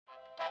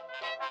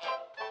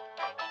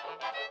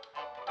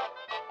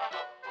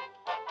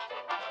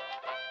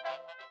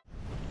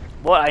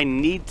What I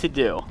need to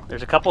do,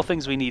 there's a couple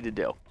things we need to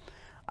do.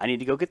 I need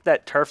to go get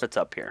that turf that's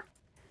up here.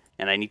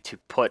 And I need to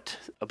put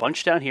a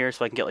bunch down here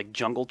so I can get like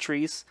jungle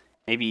trees.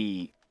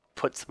 Maybe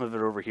put some of it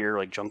over here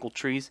like jungle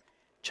trees.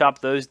 Chop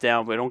those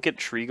down, but I don't get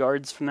tree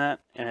guards from that.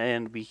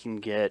 And we can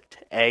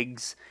get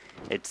eggs.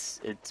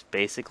 It's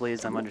basically,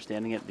 as I'm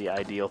understanding it, the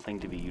ideal thing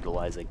to be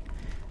utilizing.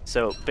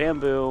 So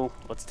bamboo,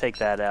 let's take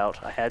that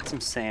out. I had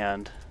some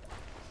sand.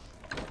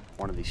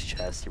 One of these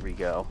chests, here we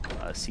go.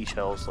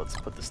 Seashells, let's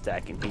put the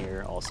stack in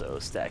here. Also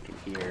a stack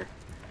in here.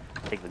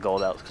 Take the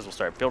gold out because we'll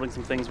start building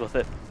some things with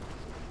it.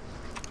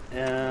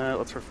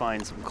 Let's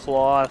refine some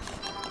cloth.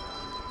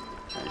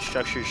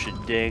 Structures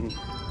should ding.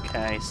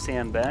 Okay,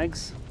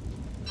 sandbags.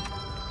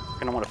 We're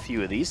gonna want a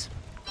few of these.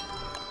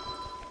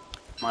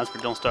 Mods for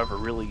Don't Starve are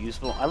really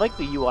useful. I like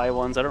the UI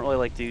ones. I don't really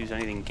like to use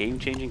anything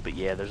game-changing, but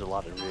yeah, there's a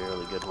lot of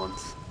really good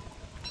ones.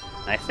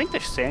 And I think the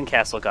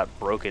sandcastle got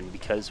broken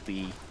because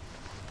we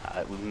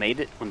made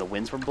it when the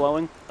winds were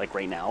blowing, like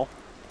right now,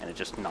 and it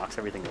just knocks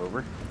everything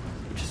over,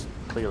 which is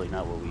clearly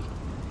not what we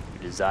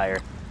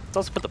desire. Let's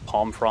also put the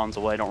palm fronds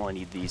away. I don't really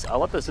need these. I'll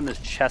let those in this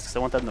chest because I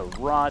want them to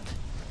rot.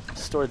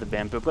 Store the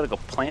bamboo. I'm going to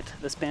go plant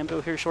this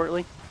bamboo here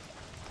shortly.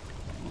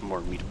 More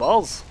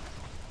meatballs.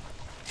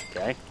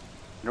 Okay.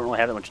 I don't really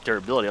have that much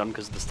durability on them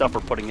because the stuff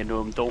we're putting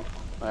into them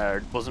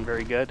wasn't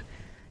very good.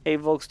 Hey,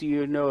 Volx, do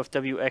you know if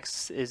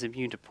WX is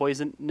immune to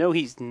poison? No,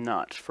 he's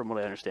not, from what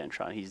I understand,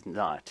 Tron. He's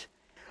not.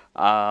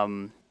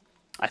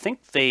 I think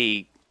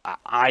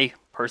I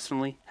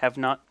personally have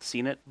not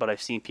seen it, but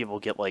I've seen people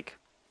get like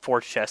 4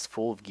 chests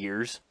full of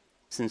gears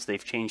since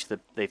they've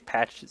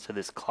patched it to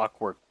this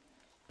clockwork,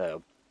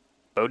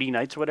 Bodhi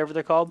Knights or whatever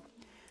they're called.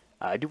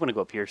 I do want to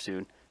go up here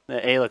soon.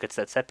 Hey, look, it's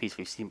that set piece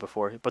we've seen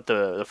before. But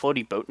the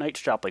floaty boat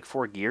knights drop like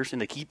 4 gears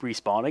and they keep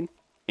respawning and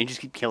you just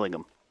keep killing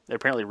them. They're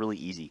apparently really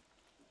easy.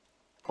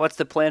 What's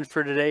the plan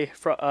for today,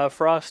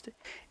 Frost?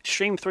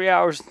 Stream 3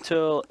 hours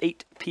until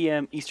 8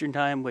 p.m. Eastern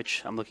Time,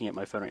 which I'm looking at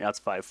my phone right now, it's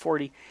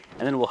 5:40.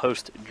 And then we'll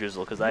host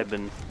Drizzle, because I've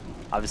been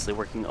obviously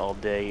working all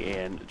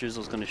day, and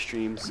Drizzle's going to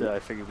stream, so I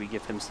figured we'd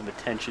give him some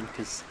attention,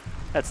 because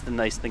that's the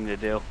nice thing to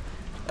do.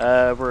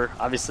 We're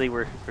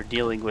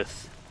dealing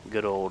with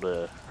good old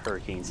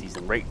hurricane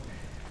season. Right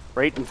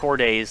in 4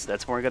 days,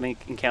 that's when we're going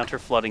to encounter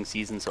flooding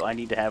season, so I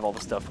need to have all the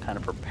stuff kind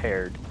of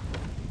prepared.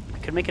 I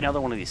could make another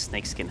one of these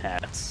snakeskin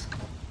hats.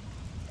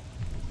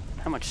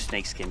 How much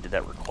snakeskin did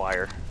that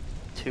require?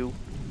 2.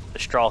 The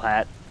straw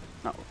hat.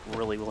 Not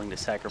really willing to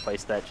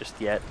sacrifice that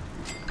just yet.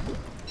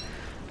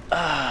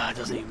 It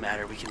doesn't even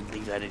matter. We can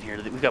leave that in here.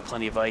 We've got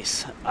plenty of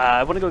ice.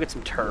 I want to go get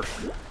some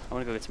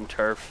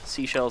turf.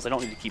 Seashells, I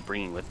don't need to keep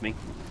bringing with me.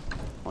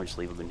 I'll just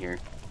leave them in here.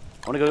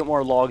 I want to go get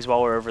more logs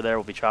while we're over there.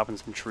 We'll be chopping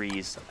some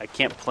trees. I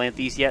can't plant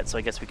these yet, so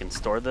I guess we can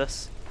store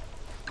this.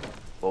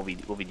 We'll be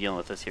dealing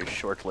with this here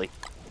shortly.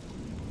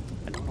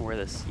 I don't know where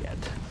this yet.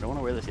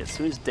 As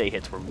soon as day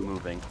hits, we're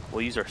moving.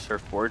 We'll use our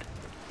surfboard.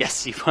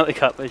 Yes, you finally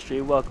got my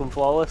stream. Welcome,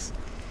 Flawless.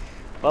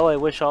 Well, I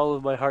wish all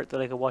of my heart that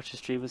I could watch the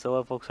stream as I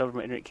love folks. However,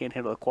 my internet can't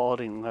handle the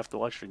quality and we'll have to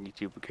watch it on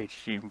YouTube. Okay,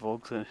 stream,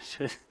 folks.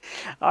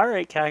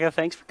 Alright, Kaka,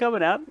 thanks for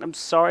coming out. I'm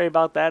sorry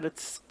about that.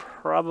 It's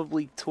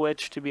probably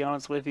Twitch, to be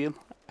honest with you.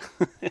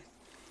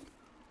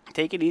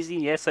 Take it easy.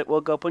 Yes, it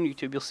will go up on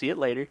YouTube. You'll see it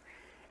later.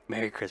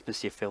 Merry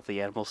Christmas, you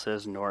filthy animal,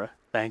 says Nora.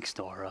 Thanks,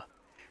 Nora.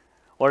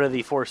 What are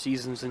the 4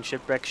 seasons in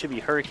Shipwrecked? Should be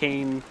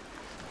hurricane,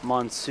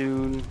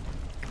 monsoon,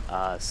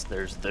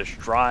 there's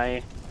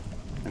dry,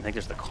 I think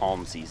there's the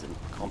calm season.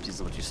 Calm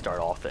season is what you start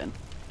off in.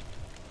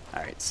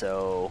 Alright,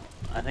 so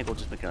I think we'll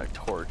just make another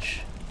torch.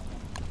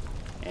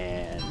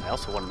 And I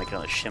also want to make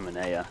another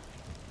chimenea.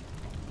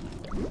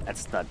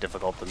 That's not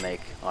difficult to make,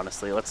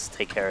 honestly. Let's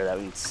take care of that.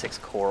 We need 6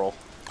 coral.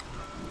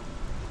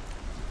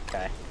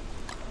 Okay.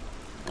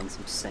 And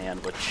some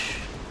sand, which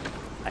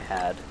I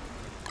had.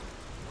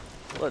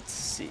 Let's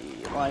see,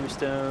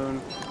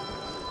 limestone.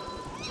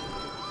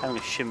 Having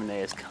a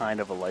chimenea is kind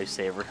of a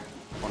lifesaver.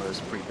 One of those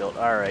pre-built.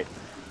 Alright,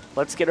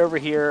 let's get over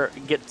here,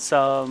 get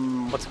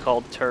some, what's it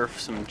called, turf,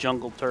 some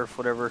jungle turf,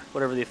 whatever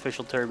the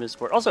official term is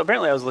for it. Also,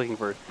 apparently I was looking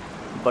for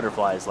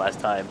butterflies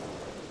last time,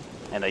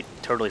 and I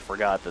totally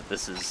forgot that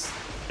this is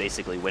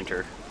basically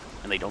winter,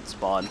 and they don't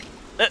spawn.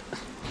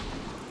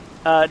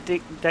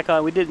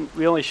 Decon,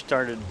 we only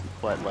started,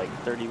 what, like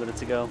 30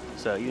 minutes ago?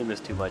 So you didn't miss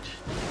too much.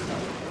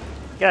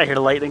 Get out of here,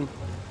 lightning.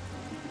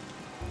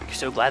 You're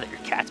so glad that your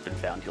cat's been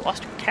found. You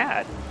lost your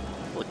cat?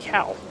 Well, a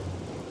cow.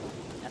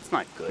 That's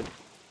not good.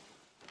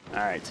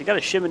 Alright, so you got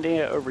a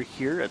chimenea over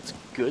here. That's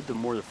good. The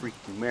more the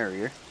freaking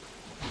merrier.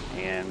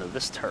 And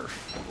this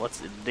turf.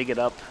 Let's dig it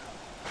up.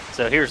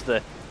 So here's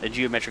the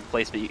geometric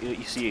placement.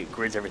 You see it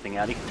grids everything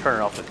out. You can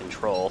turn it off the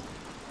control.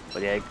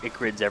 But yeah, it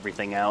grids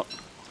everything out.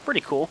 It's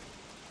pretty cool.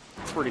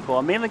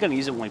 I'm mainly going to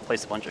use it when we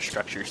place a bunch of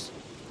structures.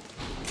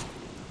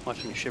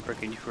 Watching a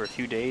Shipwrecked for a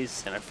few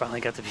days, and I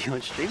finally got to be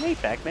on stream. Hey,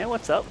 Pac-Man,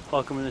 what's up?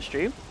 Welcome to the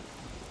stream.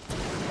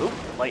 Oop,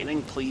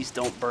 lightning, please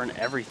don't burn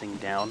everything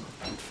down.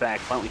 In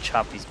fact, why don't we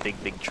chop these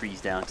big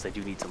trees down, because I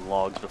do need some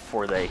logs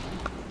before they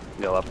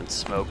Go up and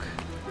smoke.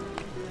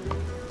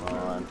 Come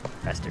on.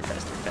 Faster,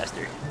 faster,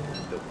 faster.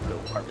 Go, go,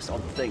 harvest all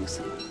the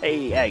things.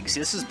 Hey, eggs.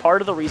 This is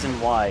part of the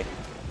reason why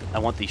I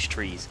want these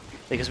trees.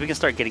 Because we can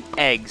start getting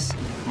eggs,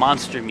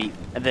 monster meat,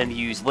 and then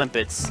use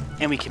limpets,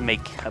 and we can make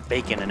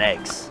bacon and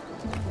eggs.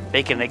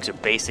 Bacon and eggs are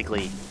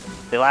basically,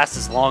 they last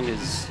as long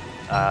as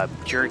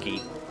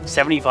jerky.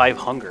 75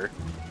 hunger.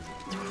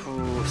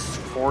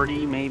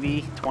 40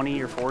 maybe,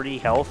 20 or 40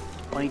 health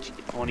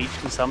on each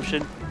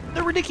consumption.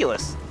 They're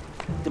ridiculous.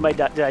 Did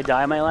I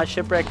die in my last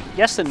shipwreck?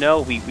 Yes and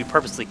no. We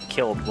purposely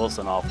killed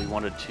Wilson off.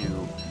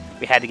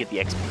 We had to get the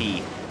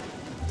XP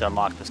to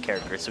unlock this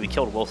character, so we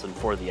killed Wilson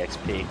for the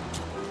XP.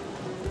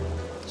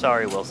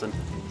 Sorry, Wilson.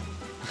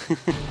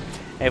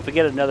 And if we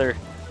get another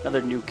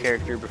new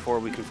character before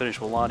we can finish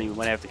Wilani, we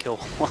might have to kill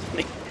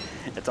Wilani.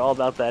 It's all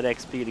about that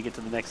XP to get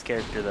to the next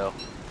character, though.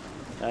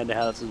 I know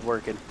how this is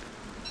working.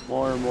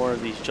 More and more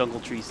of these jungle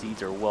tree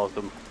seeds are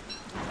welcome.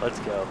 Let's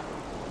go.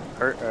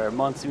 Our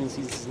monsoon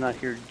season is not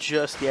here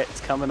just yet. It's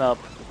coming up.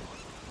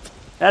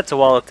 That's a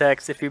wall of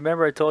text. If you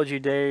remember, I told you a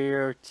day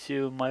or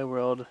two in my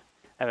world,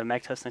 I have a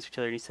Mac test next to each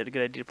other, and he said a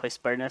good idea to play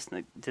spider nest,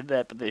 and they did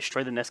that, but they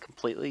destroyed the nest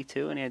completely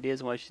too. Any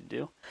ideas on what I should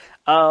do?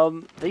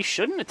 They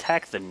shouldn't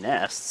attack the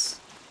nests.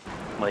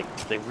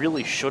 Like, they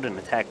really shouldn't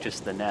attack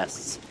just the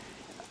nests.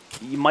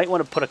 You might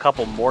want to put a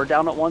couple more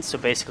down at once, so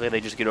basically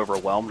they just get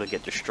overwhelmed and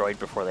get destroyed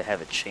before they have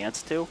a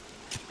chance to.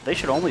 They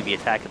should only be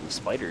attacking the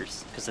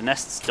spiders, because the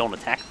nests don't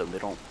attack them.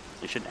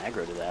 They shouldn't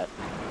aggro to that.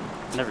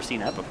 I've never seen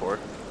that before.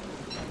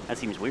 That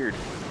seems weird.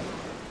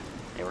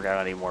 Yeah, we're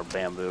gonna need more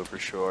bamboo for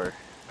sure.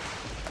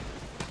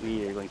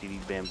 We are going to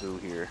need bamboo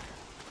here.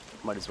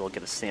 Might as well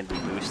get a sandy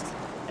boost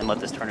and let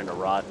this turn into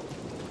rot.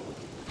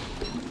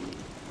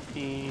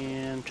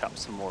 And chop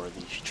some more of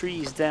these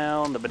trees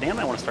down. The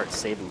banana I want to start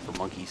saving for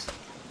monkeys.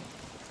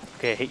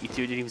 Okay, I hate you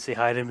too. Didn't even say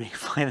hi to me.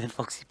 Fine then,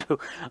 Foxy Poo.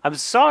 I'm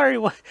sorry.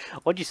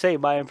 What'd you say?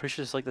 My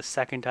impression is like the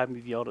second time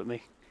you've yelled at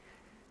me.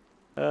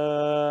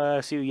 I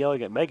see you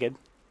yelling at Megan.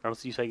 I don't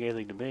see you saying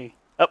anything to me.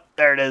 Oh,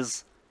 there it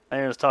is.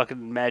 I was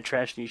talking mad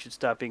trash, and you should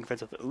stop being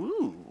friends with.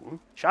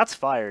 Ooh, shots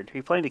fired. Are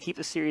you planning to keep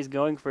the series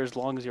going for as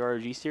long as your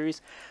ROG series?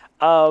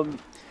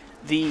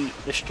 The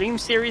stream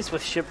series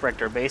with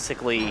Shipwrecked are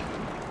basically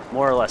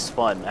more or less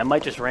fun. I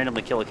might just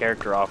randomly kill a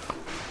character off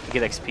to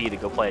get XP to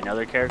go play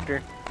another character.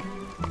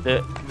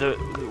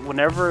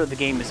 Whenever the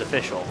game is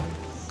official,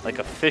 like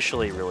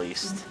officially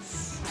released,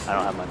 I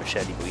don't have my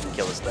machete, but we can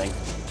kill this thing.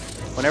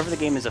 Whenever the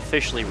game is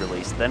officially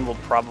released, then we'll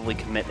probably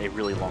commit a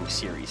really long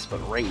series. But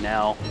right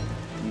now,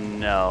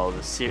 no.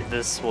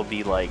 This will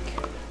be like,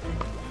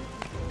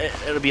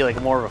 it'll be like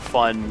more of a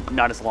fun,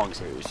 not as long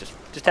series.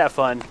 Just have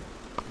fun,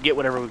 get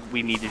whatever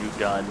we need to do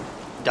done,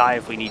 die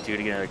if we need to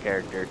get another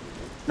character.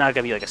 Not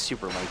gonna be like a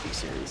super lengthy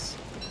series.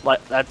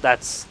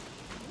 That's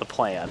the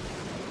plan.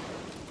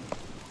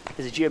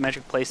 Is it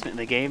geometric placement in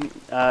the game?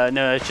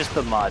 No, it's just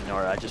the mod,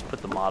 Nora. I just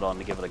put the mod on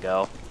to give it a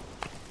go.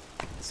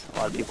 A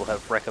lot of people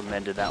have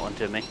recommended that one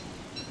to me,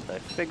 so I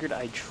figured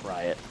I'd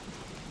try it.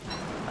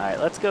 Alright,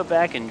 let's go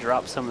back and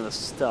drop some of the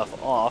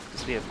stuff off,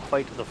 because we have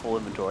quite the full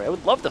inventory. I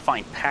would love to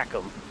find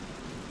Packham.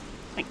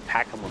 I think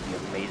Packham would be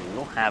amazing. We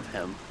don't have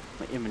him.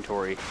 My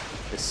inventory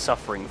is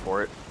suffering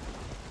for it.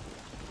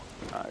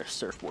 Our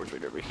surfboard's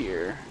right over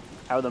here.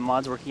 How are the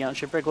mods working out in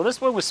Shipwreck? Well,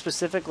 this one was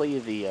specifically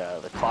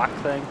the clock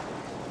thing.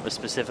 Was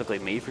specifically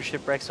made for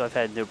Shipwreck, so I've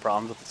had no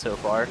problems with it so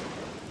far.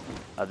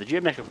 The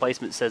geometric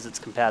placement says it's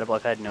compatible.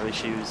 I've had no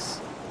issues.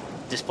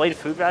 Displayed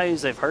food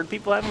values, I've heard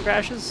people having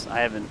crashes.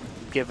 I haven't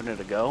given it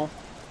a go,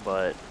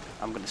 but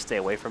I'm going to stay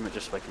away from it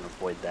just so I can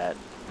avoid that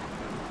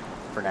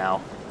for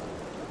now.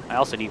 I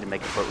also need to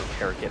make a boat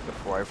repair kit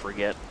before I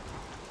forget.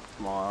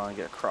 Come on,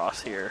 get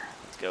across here.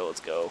 Let's go, let's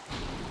go.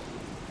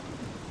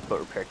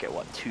 Boat repair kit,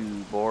 what, 2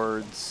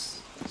 boards,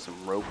 some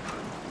rope,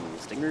 and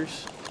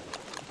stingers,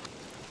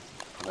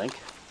 I think.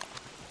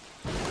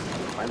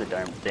 Find the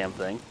damn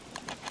thing.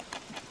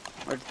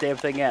 Where's the damn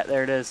thing at?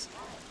 There it is.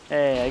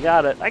 Hey, I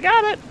got it. I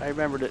got it! I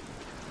remembered it.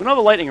 We don't have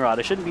a lightning rod.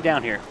 It shouldn't be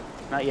down here.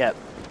 Not yet.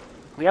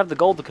 We have the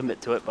gold to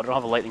commit to it, but I don't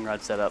have a lightning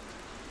rod set up.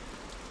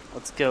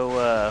 Let's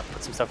go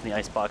put some stuff in the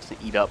ice box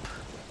and eat up.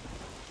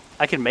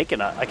 I can make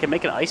an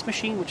ice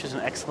machine, which is an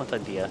excellent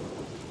idea.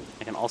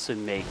 I can also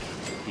make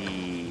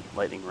the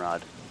lightning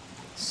rod.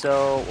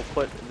 So we'll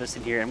put this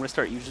in here. I'm going to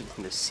start using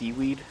the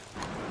seaweed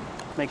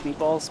to make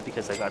meatballs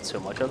because I got so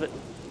much of it.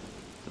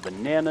 The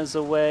bananas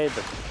away.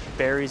 The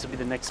berries will be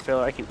the next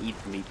filler. I can eat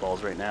the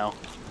meatballs right now.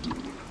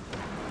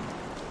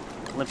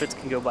 Limpets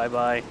can go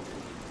bye-bye.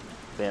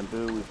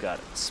 Bamboo, we've got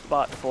a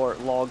spot for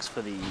logs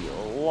for the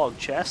log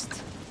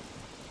chest.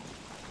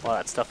 A lot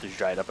of that stuff is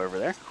dried up over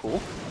there.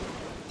 Cool.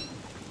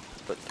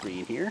 Let's put 3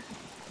 in here.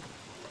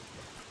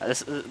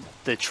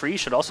 The tree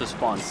should also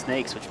spawn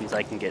snakes, which means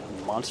I can get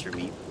monster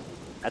meat.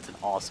 That's an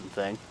awesome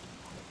thing.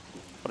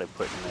 What I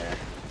put in there?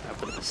 I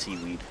put the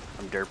seaweed.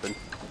 I'm derping.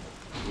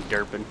 I'm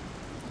derping.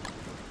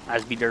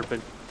 Eyes be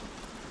derping.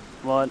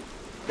 Come on.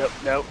 Nope,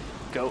 nope.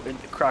 Go in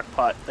the crock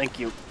pot. Thank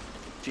you.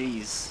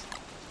 Jeez.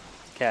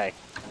 Okay.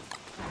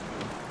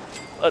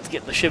 Let's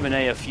get the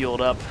chimenea fueled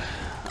up.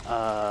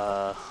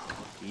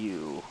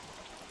 you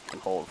can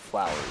hold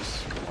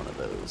flowers in one of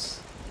those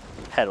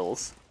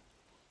petals.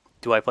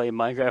 Do I play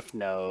Minecraft?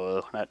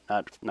 No,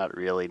 not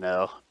really.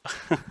 No.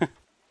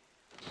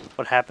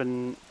 What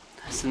happened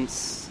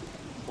since?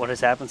 What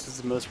has happened since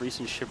the most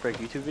recent Shipwrecked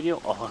YouTube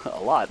video? Oh,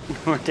 a lot.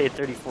 We're at day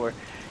 34.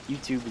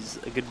 YouTube is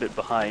a good bit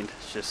behind.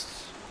 It's just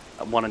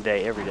one a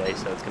day every day,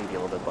 so it's going to be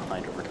a little bit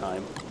behind over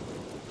time.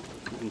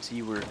 You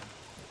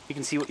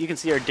can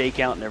see our day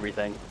count and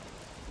everything.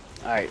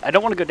 All right, I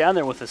don't want to go down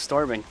there with the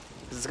storming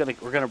because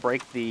we're gonna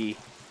break the.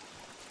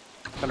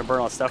 Gonna burn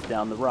all the stuff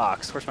down. The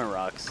rocks. Where's my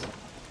rocks?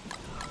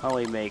 How do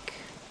we make?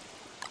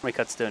 How many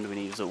cut stone do we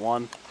need? Is it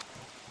 1?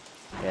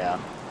 Yeah.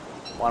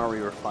 Why don't we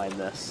refine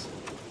this?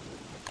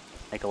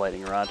 Make a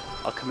lightning rod.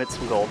 I'll commit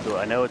some gold to it.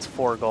 I know it's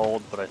 4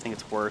 gold, but I think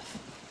it's worth.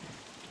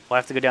 We'll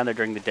have to go down there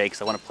during the day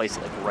because I want to place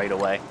it like right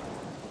away.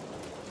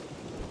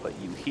 Put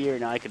you here.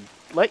 Now I could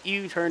let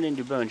you turn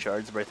into bone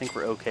shards, but I think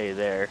we're okay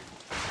there.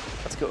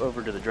 Let's go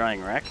over to the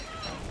drying rack.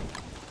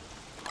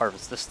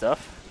 Harvest this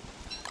stuff.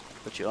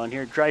 Put you on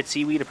here. Dried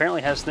seaweed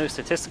apparently has no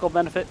statistical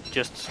benefit,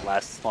 just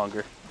lasts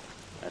longer.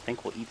 I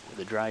think we'll eat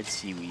the dried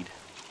seaweed.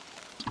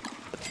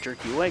 Put the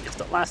jerky away because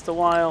it'll last a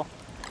while.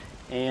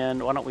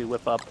 And why don't we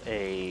whip up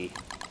a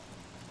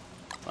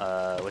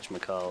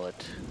whatchamacallit,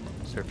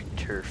 surfy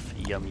turf,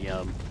 yum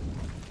yum.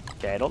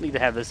 Okay, I don't need to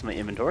have this in my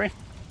inventory.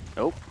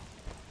 Nope.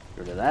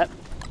 Get rid of that.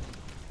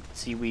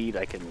 Seaweed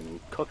I can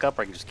cook up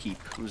or I can just keep.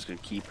 I'm just gonna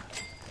keep.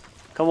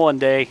 Come on,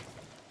 Day.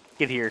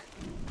 Get here.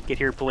 Get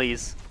here,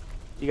 please.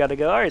 You gotta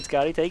go. Alright,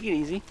 Scotty, take it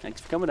easy. Thanks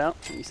for coming out.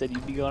 You said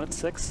you'd be going at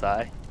 6.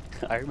 I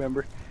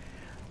remember.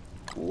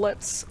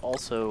 Let's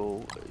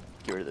also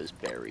get rid of those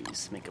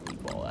berries. Make a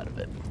meatball out of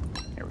it.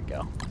 There we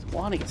go.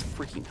 Wani gets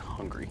freaking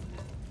hungry.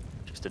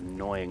 Just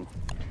annoying.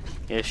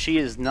 Yeah, she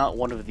is not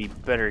one of the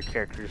better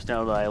characters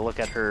now that I look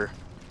at her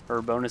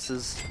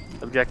bonuses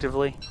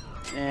objectively.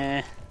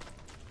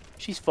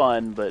 She's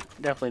fun, but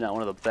definitely not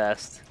one of the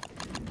best.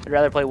 I'd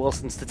rather play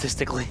Wilson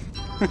statistically.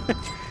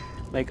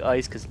 Make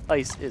ice, because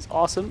ice is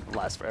awesome.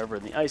 Lasts forever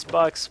in the ice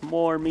box.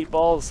 More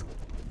meatballs.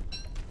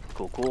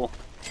 Cool, cool.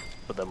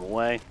 Put them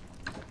away.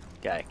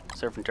 Okay,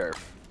 surf and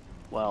turf.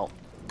 Well,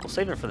 we'll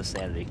save it for the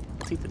sanity.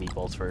 Let's eat the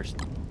meatballs first.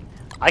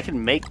 I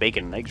can make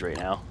bacon and eggs right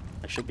now.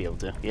 I should be able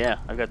to. Yeah,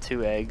 I've got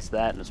 2 eggs,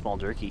 that, and a small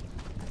jerky.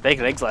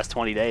 Bacon and eggs last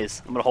 20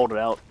 days. I'm going to hold it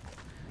out.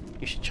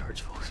 You should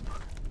charge Volx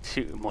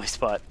to moist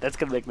spot. That's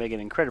going to make Megan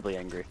incredibly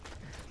angry.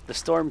 The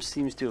storm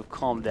seems to have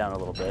calmed down a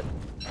little bit.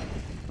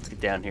 Let's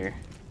get down here.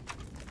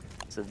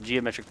 So the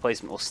geometric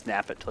placement will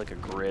snap it to like a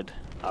grid,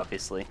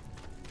 obviously.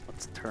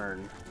 Let's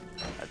turn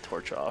that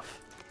torch off.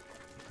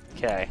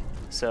 Okay,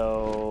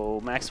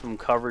 so maximum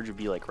coverage would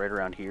be like right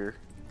around here.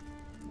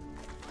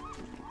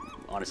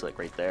 Honestly, like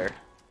right there.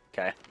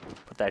 Okay,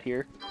 put that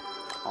here.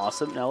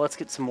 Awesome. Now let's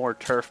get some more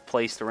turf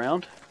placed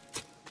around.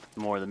 The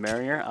more the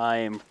merrier. I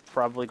am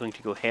probably going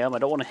to go ham. I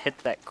don't want to hit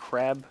that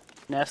crab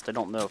nest. I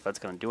don't know if that's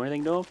going to do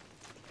anything to him.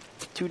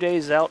 2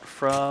 days out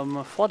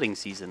from flooding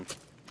season.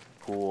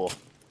 Cool.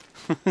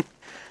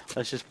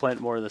 Let's just plant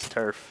more of this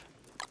turf.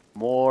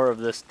 More of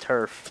this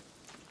turf.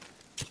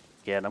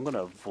 Yeah, and I'm going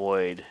to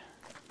avoid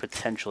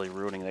potentially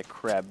ruining that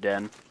crab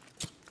den.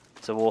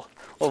 So we'll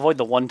avoid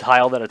the one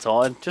tile that it's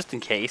on, just in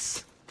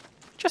case.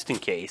 Just in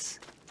case.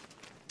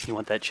 You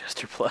want that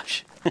Chester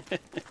plush.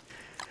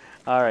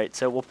 Alright,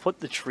 so we'll put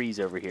the trees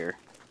over here.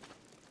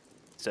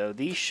 So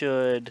these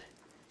should...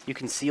 You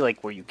can see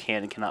like where you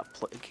can and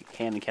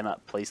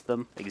cannot place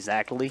them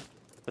exactly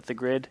with the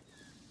grid.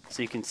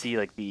 So you can see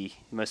like the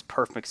most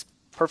perfect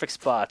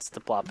spots to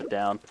plop it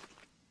down.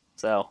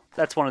 So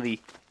that's one of the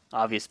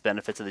obvious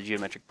benefits of the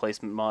geometric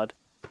placement mod.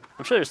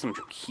 I'm sure there's some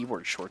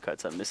keyboard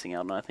shortcuts I'm missing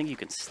out on. I think you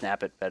can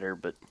snap it better,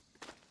 but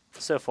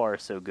so far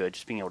so good.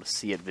 Just being able to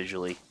see it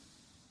visually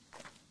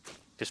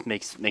just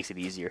makes it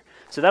easier.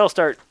 So that'll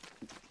start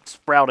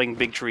sprouting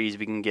big trees.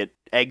 We can get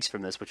eggs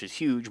from this, which is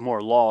huge.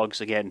 More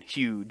logs, again,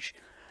 huge.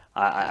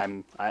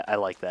 I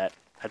like that.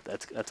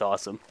 That's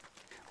awesome.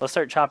 Let's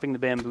start chopping the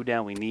bamboo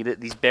down. We need it.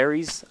 These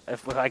berries,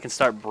 if I can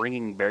start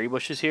bringing berry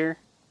bushes here,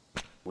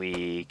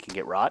 we can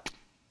get rot,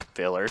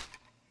 filler,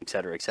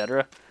 etc.,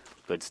 etc.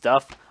 Good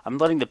stuff. I'm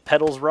letting the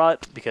petals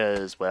rot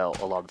because, well,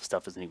 a lot of the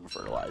stuff isn't even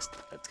fertilized.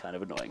 That's kind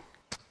of annoying.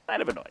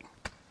 Kind of annoying.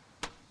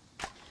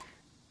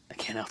 I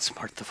can't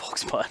outsmart the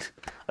Volx mod.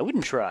 I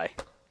wouldn't try.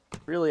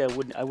 Really, I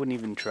wouldn't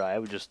even try. I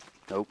would just,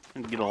 nope,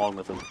 and get along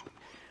with them.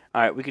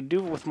 Alright, we could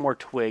do it with more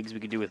twigs. We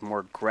could do it with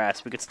more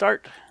grass. We could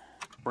start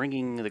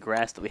bringing the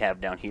grass that we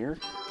have down here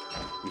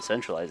and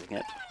centralizing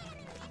it.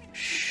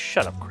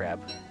 Shut up,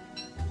 crab.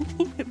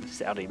 The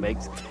sound he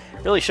makes.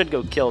 Really should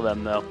go kill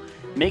them, though.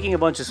 Making a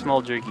bunch of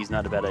small jerky is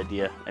not a bad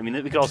idea. I mean,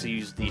 we could also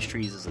use these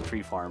trees as a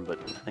tree farm, but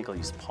I think I'll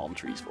use palm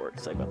trees for it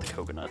because I got the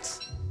coconuts.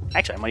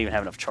 Actually, I might even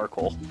have enough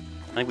charcoal.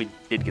 I think we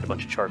did get a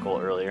bunch of charcoal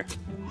earlier.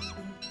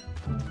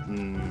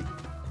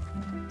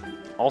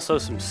 Also,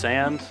 some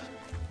sand.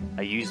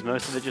 I used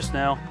most of it just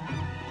now.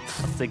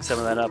 Let's dig some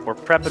of that up. We're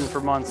prepping for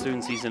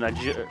monsoon season.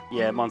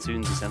 Yeah,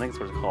 monsoon season. I think that's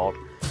what it's called.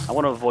 I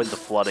want to avoid the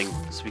flooding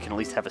so we can at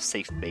least have a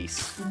safe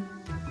base.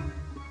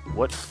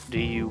 What do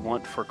you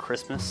want for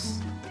Christmas?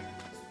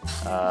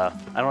 I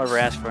don't ever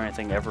ask for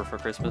anything ever for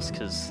Christmas,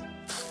 because,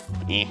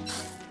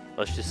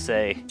 let's just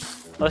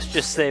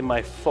say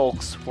my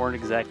folks weren't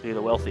exactly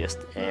the wealthiest,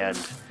 and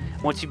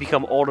once you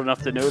become old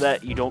enough to know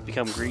that, you don't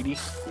become greedy.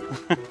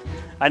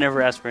 I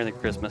never ask for anything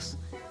for Christmas.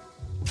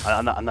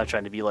 I'm not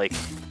trying to be like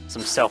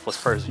some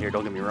selfless person here,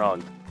 don't get me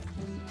wrong.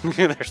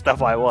 There's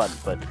stuff I want,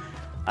 but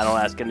I don't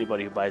ask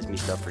anybody who buys me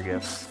stuff for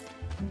gifts.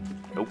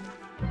 Nope.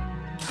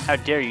 How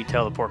dare you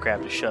tell the poor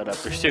crab to shut up,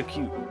 they're so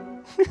cute.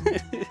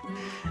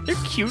 They're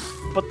cute,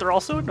 but they're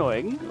also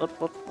annoying.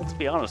 Let's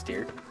be honest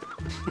here.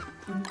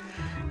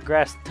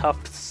 Grass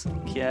tufts.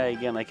 Yeah,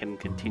 again, I can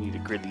continue to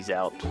grid these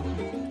out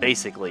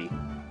basically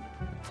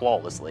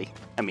flawlessly.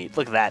 I mean,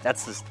 look at that.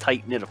 That's as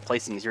tight knit of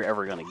placing as you're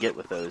ever gonna get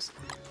with those.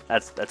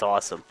 That's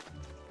awesome.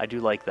 I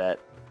do like that.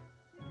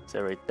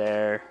 So right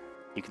there,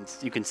 you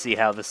can see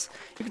how this.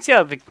 You can see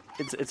how big,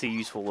 it's a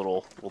useful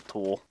little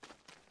tool.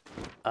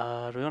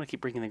 Do we want to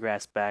keep bringing the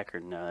grass back, or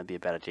no? That'd be a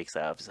bad idea because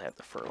I obviously have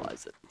to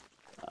fertilize it.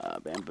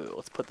 Bamboo.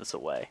 Let's put this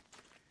away.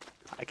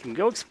 I can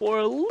go explore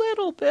a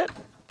little bit,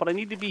 but I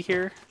need to be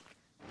here.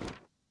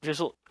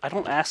 I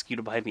don't ask you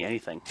to buy me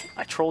anything.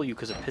 I troll you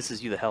because it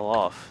pisses you the hell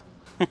off.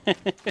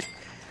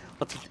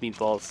 Let's eat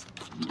meatballs.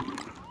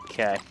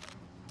 Okay.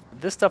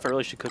 This stuff I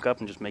really should cook up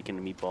and just make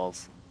into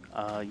meatballs.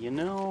 You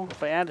know,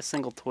 if I add a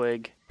single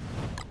twig,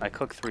 I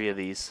cook 3 of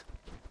these.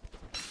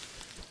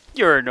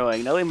 You're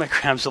annoying. Now leave my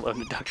crabs alone.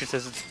 The doctor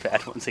says it's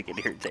bad once they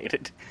get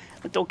irritated.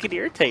 But don't get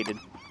irritated.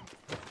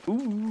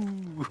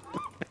 Ooh.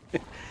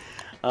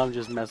 I'm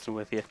just messing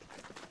with you.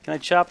 Can I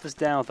chop this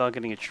down without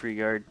getting a tree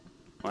guard?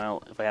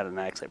 Well, if I had an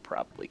axe, I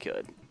probably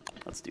could.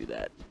 Let's do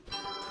that.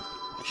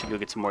 I should go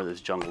get some more of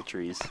those jungle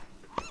trees.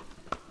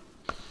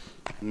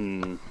 I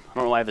don't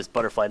know why I have this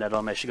butterfly net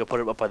on me. I should go put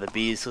it up by the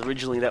bees. So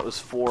originally that was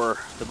for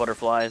the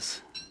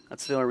butterflies.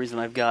 That's the only reason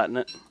I've gotten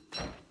it.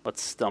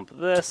 Let's stump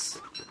this.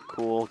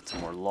 Cool. Get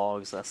some more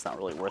logs. That's not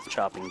really worth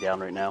chopping down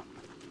right now.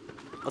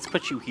 Let's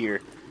put you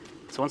here.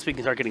 So once we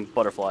can start getting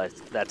butterflies,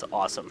 that's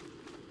awesome.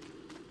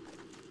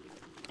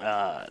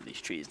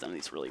 These trees, none of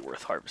these really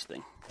worth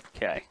harvesting.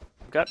 Okay.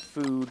 I've got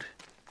food.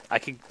 I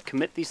could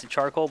commit these to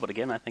charcoal, but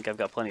again, I think I've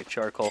got plenty of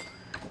charcoal.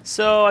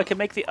 So I can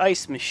make the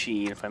ice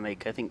machine if I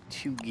make, I think,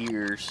 2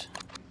 gears.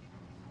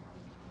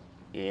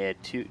 Yeah,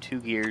 two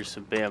gears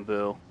of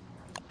bamboo.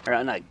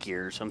 Or not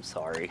gears, I'm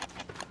sorry.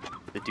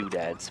 The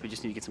doodads. We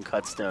just need to get some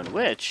cut stone,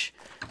 which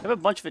I have a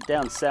bunch of it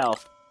down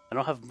south. I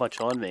don't have much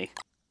on me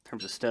in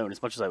terms of stone,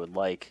 as much as I would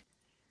like.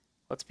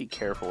 Let's be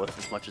careful with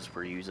as much as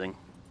we're using.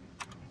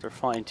 So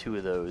find 2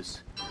 of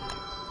those.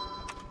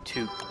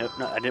 Nope,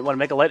 no, I didn't want to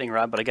make a lightning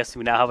rod, but I guess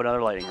we now have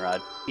another lightning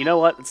rod. You know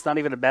what? It's not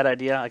even a bad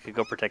idea. I could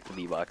go protect the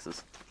bee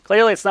boxes.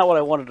 Clearly, it's not what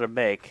I wanted to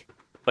make,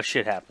 but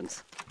shit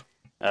happens.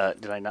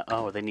 Did I not?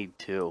 Oh, they need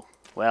 2.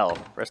 Well,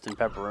 rest in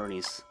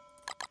pepperonis.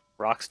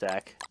 Rock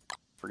stack.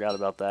 Forgot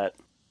about that.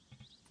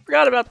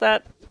 Forgot about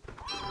that.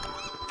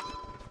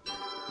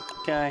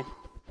 Okay.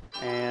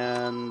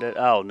 And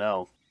oh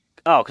no.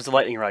 Oh, because the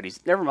lightning rod.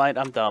 Never mind.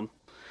 I'm dumb.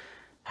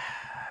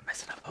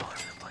 Messing up all over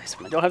the place.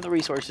 I don't have the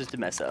resources to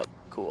mess up.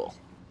 Cool.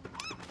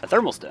 A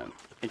thermal stone.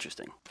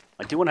 Interesting.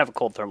 I do want to have a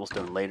cold thermal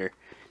stone later.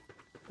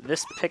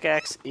 This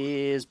pickaxe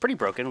is pretty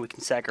broken. We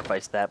can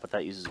sacrifice that, but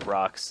that uses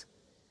rocks.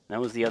 And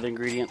that was the other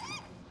ingredient.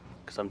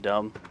 Because I'm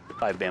dumb.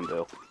 5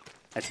 bamboo.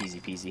 That's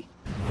easy peasy.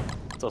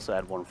 Let's also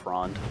add 1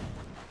 frond.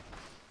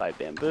 5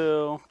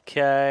 bamboo.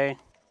 Okay.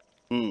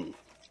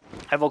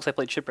 Hi folks, I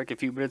played Shipwrecked a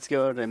few minutes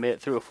ago and I made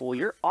it through a full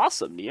year.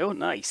 Awesome, Neo.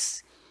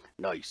 Nice.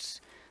 Nice.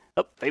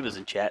 Oh, Faba's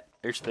in chat.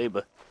 There's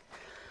Faba.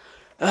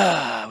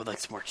 I would like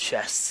some more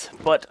chests.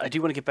 But I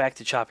do want to get back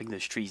to chopping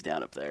those trees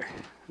down up there.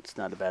 It's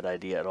not a bad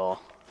idea at all.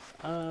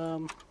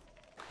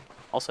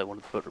 Also, I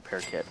wanted the boat repair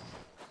kit.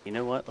 You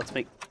know what? Let's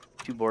make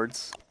 2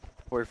 boards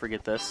before we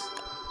forget this.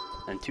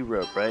 And 2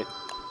 rope, right?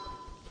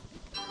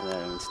 And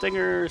then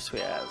stingers. We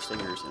have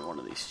stingers in one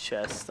of these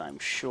chests, I'm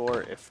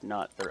sure. If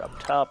not, they're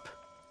up top.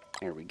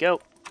 Here we go.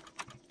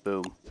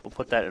 Boom. We'll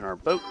put that in our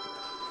boat.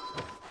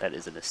 That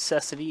is a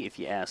necessity, if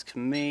you ask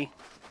me.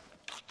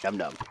 Yum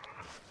num.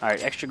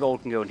 Alright, extra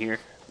gold can go in here.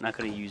 Not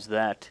going to use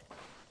that.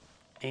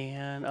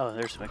 And, oh,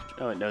 there's some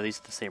extra. Oh, no, these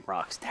are the same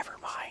rocks. Never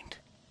mind.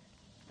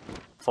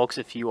 Folks,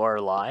 if you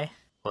are lie.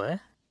 What?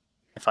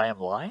 If I am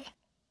lie?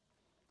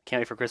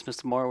 Can't wait for Christmas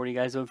tomorrow. What are you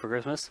guys doing for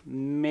Christmas?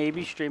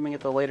 Maybe streaming at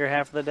the later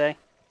half of the day.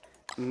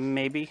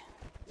 Maybe.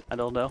 I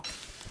don't know.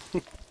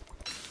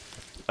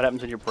 What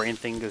happens when your brain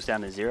thing goes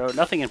down to 0?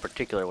 Nothing in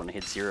particular when it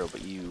hits 0,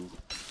 but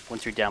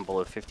once you're down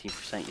below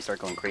 15%, you start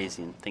going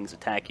crazy and things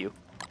attack you.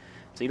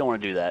 So you don't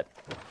want to do that.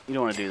 You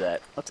don't want to do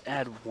that. Let's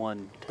add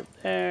 1 to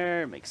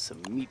there. Make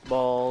some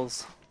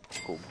meatballs.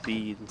 Cool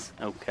beans.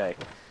 Okay.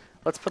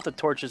 Let's put the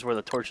torches where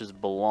the torches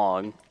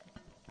belong.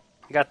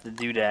 I got the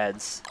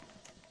doodads,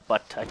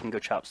 but I can go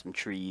chop some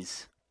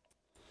trees.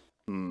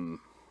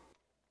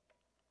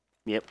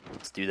 Yep,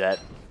 let's do that.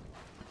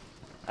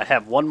 I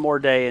have 1 more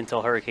day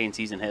until hurricane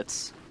season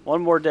hits.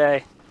 1 more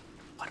day.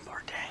 1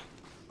 more day.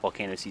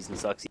 Volcano season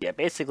sucks. Yeah,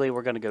 basically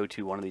we're going to go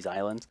to one of these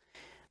islands.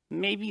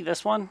 Maybe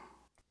this one.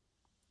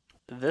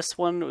 this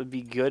one would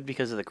be good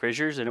because of the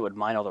critters, and it would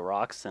mine all the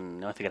rocks,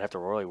 and the only thing I'd have to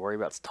really worry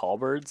about is tall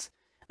birds.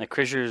 And the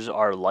critters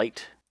are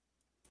light.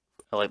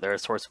 Like they're a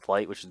source of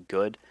light, which is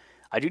good.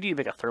 I do need to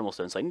make a thermal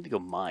stone, so I need to go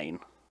mine.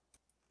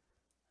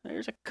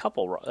 There's a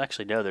couple.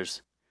 Actually, no.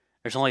 There's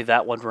only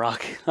that one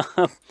rock.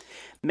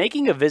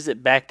 Making a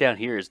visit back down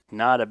here is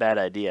not a bad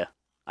idea.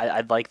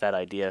 I'd like that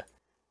idea.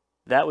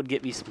 That would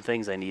get me some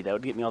things I need. That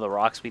would get me all the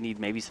rocks we need.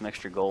 Maybe some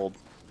extra gold.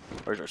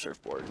 Where's our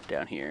surfboard?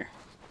 Down here.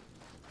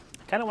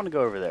 I kind of want to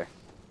go over there.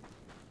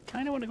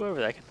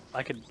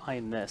 I could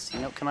mine this. You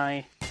know, can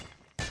I?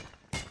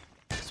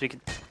 So we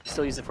could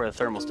still use it for a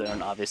thermal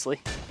stone, obviously.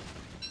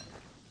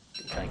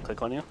 Can I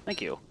click on you?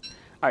 Thank you.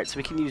 Alright, so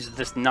we can use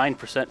this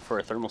 9% for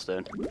a thermal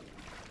stone.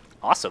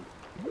 Awesome.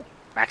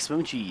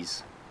 Maximum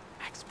cheese.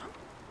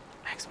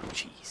 Maximum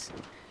cheese.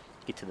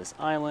 Get to this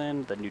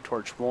island. The new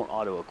torch won't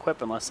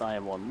auto-equip unless I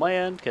am on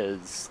land,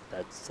 because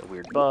that's a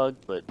weird bug,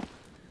 but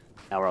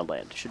now we're on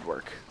land. Should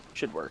work.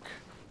 Should work.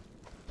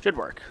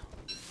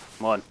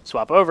 Come on,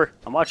 swap over.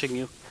 I'm watching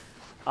you.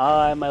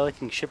 Am I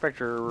liking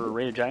Shipwrecked or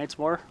Raid of Giants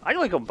more? I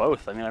like them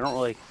both. I mean, I don't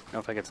really know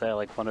if I could say I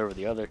like one over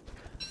the other.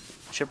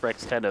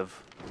 Shipwrecked's kind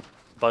of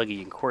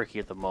buggy and quirky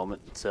at the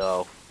moment,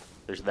 so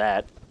there's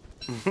that.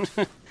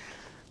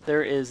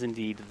 There is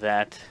indeed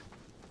that.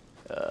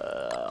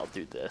 I'll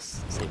do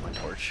this. Save my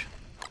torch.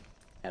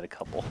 Add a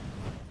couple.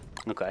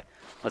 Okay,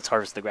 let's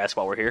harvest the grass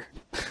while we're here.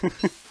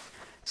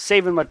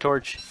 Saving my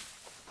torch.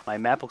 My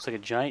map looks like a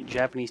giant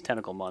Japanese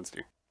tentacle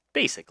monster.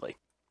 Basically.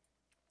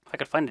 If I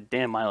could find a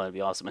damn island, it'd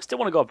be awesome. I still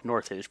want to go up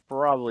north. There's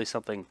probably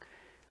something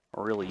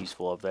really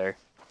useful up there.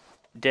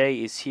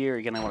 Day is here.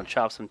 Again, I want to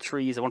chop some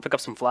trees. I want to pick up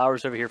some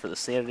flowers over here for the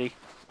sanity.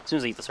 As soon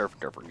as I eat the surf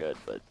and turf, we're good,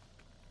 but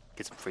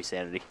get some free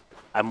sanity.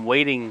 I'm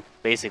waiting,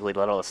 basically, to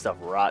let all this stuff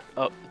rot.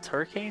 Oh, it's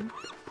hurricane?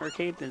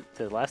 Hurricane?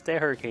 The last day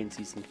of hurricane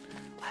season.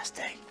 Last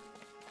day.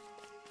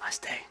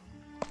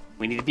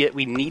 We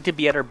need to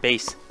be at our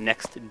base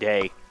next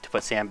day to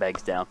put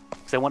sandbags down.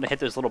 Because I want to hit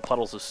those little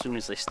puddles as soon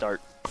as they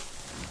start.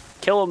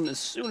 Kill them as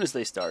soon as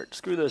they start.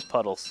 Screw those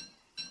puddles.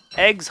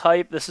 Eggs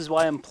hype. This is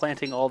why I'm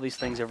planting all these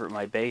things over at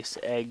my base.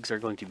 Eggs are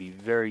going to be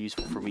very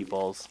useful for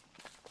meatballs.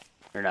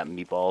 They're not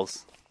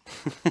meatballs.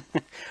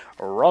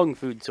 Wrong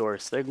food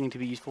source. They're going to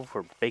be useful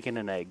for bacon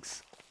and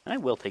eggs. I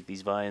will take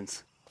these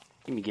vines.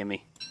 Gimme. Give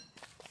me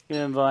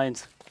them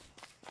vines.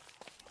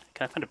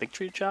 Can I find a big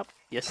tree to chop?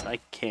 Yes, I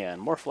can.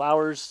 More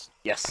flowers.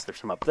 Yes, there's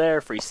some up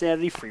there. Free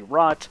sanity, free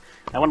rot.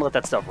 I want to let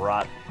that stuff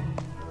rot.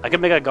 I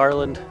could make a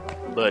garland,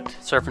 but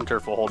surf and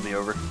turf will hold me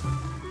over.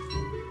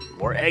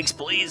 More eggs,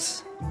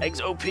 please.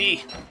 Eggs OP.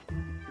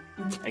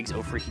 Eggs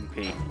O freaking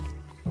P.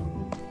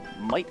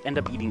 Might end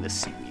up eating the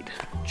seaweed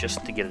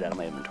just to get it out of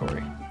my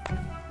inventory.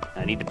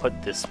 I need to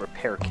put this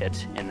repair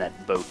kit in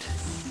that boat.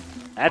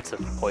 That's a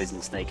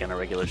poison snake and a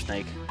regular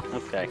snake.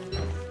 Okay.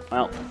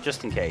 Well,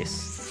 just in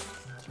case.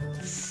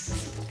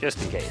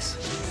 Just in case.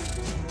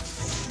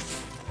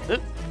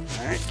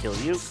 Alright, kill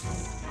you.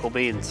 Cool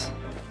beans.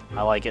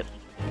 I like it.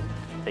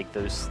 Take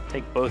those.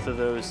 Take both of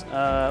those.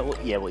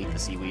 Yeah, we'll eat the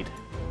seaweed.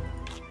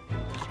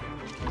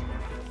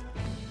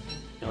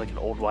 You're like an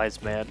old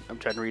wise man. I'm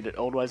trying to read it.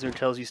 Old wise man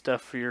tells you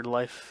stuff for your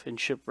life in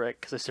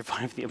shipwreck because I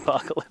survived the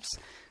apocalypse.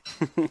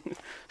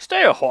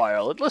 Stay a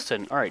while and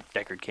listen. Alright,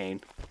 Deckard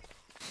Cain.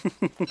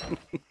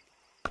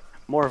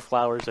 More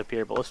flowers up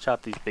here, but let's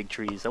chop these big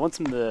trees. I want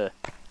some of the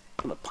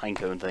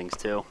pinecone things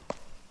too.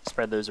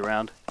 Spread those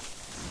around.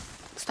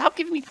 Stop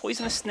giving me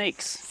poisonous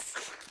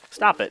snakes.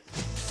 Stop it.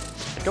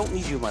 I don't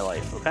need you in my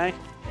life, okay?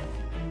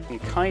 I mean,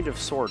 kind of,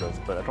 sort of,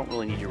 but I don't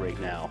really need you right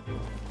now.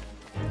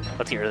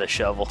 Let's get rid of the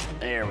shovel.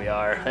 There we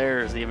are.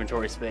 There's the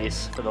inventory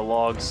space for the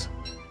logs.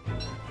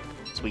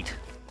 Sweet.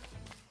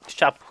 Let's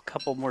chop a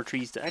couple more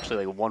trees.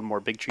 Actually, like one more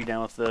big tree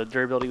down with the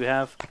durability we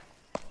have.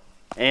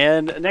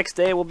 And next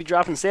day, we'll be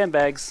dropping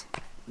sandbags.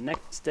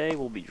 Next day,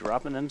 we'll be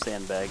dropping them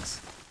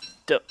sandbags.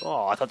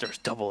 Oh, I thought there was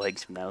double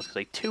eggs from that. I was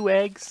like, 2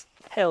 eggs?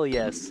 Hell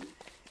yes.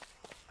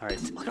 Alright,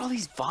 look at all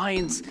these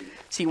vines.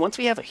 See, once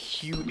we have a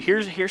huge...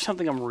 Here's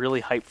something I'm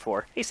really hyped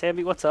for. Hey,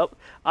 Sammy, what's up?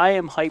 I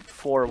am hyped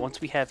for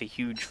once we have a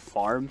huge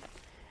farm.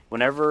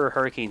 Whenever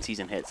hurricane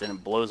season hits and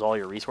it blows all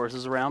your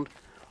resources around,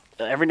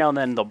 every now and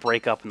then they'll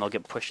break up and they'll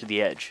get pushed to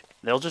the edge.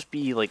 They'll just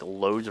be, like,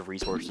 loads of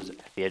resources at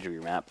the edge of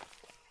your map.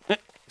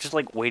 Just,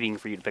 like, waiting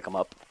for you to pick them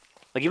up.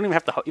 Like, you don't even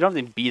have to... You don't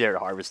have to be there to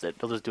harvest it.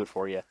 They'll just do it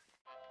for you.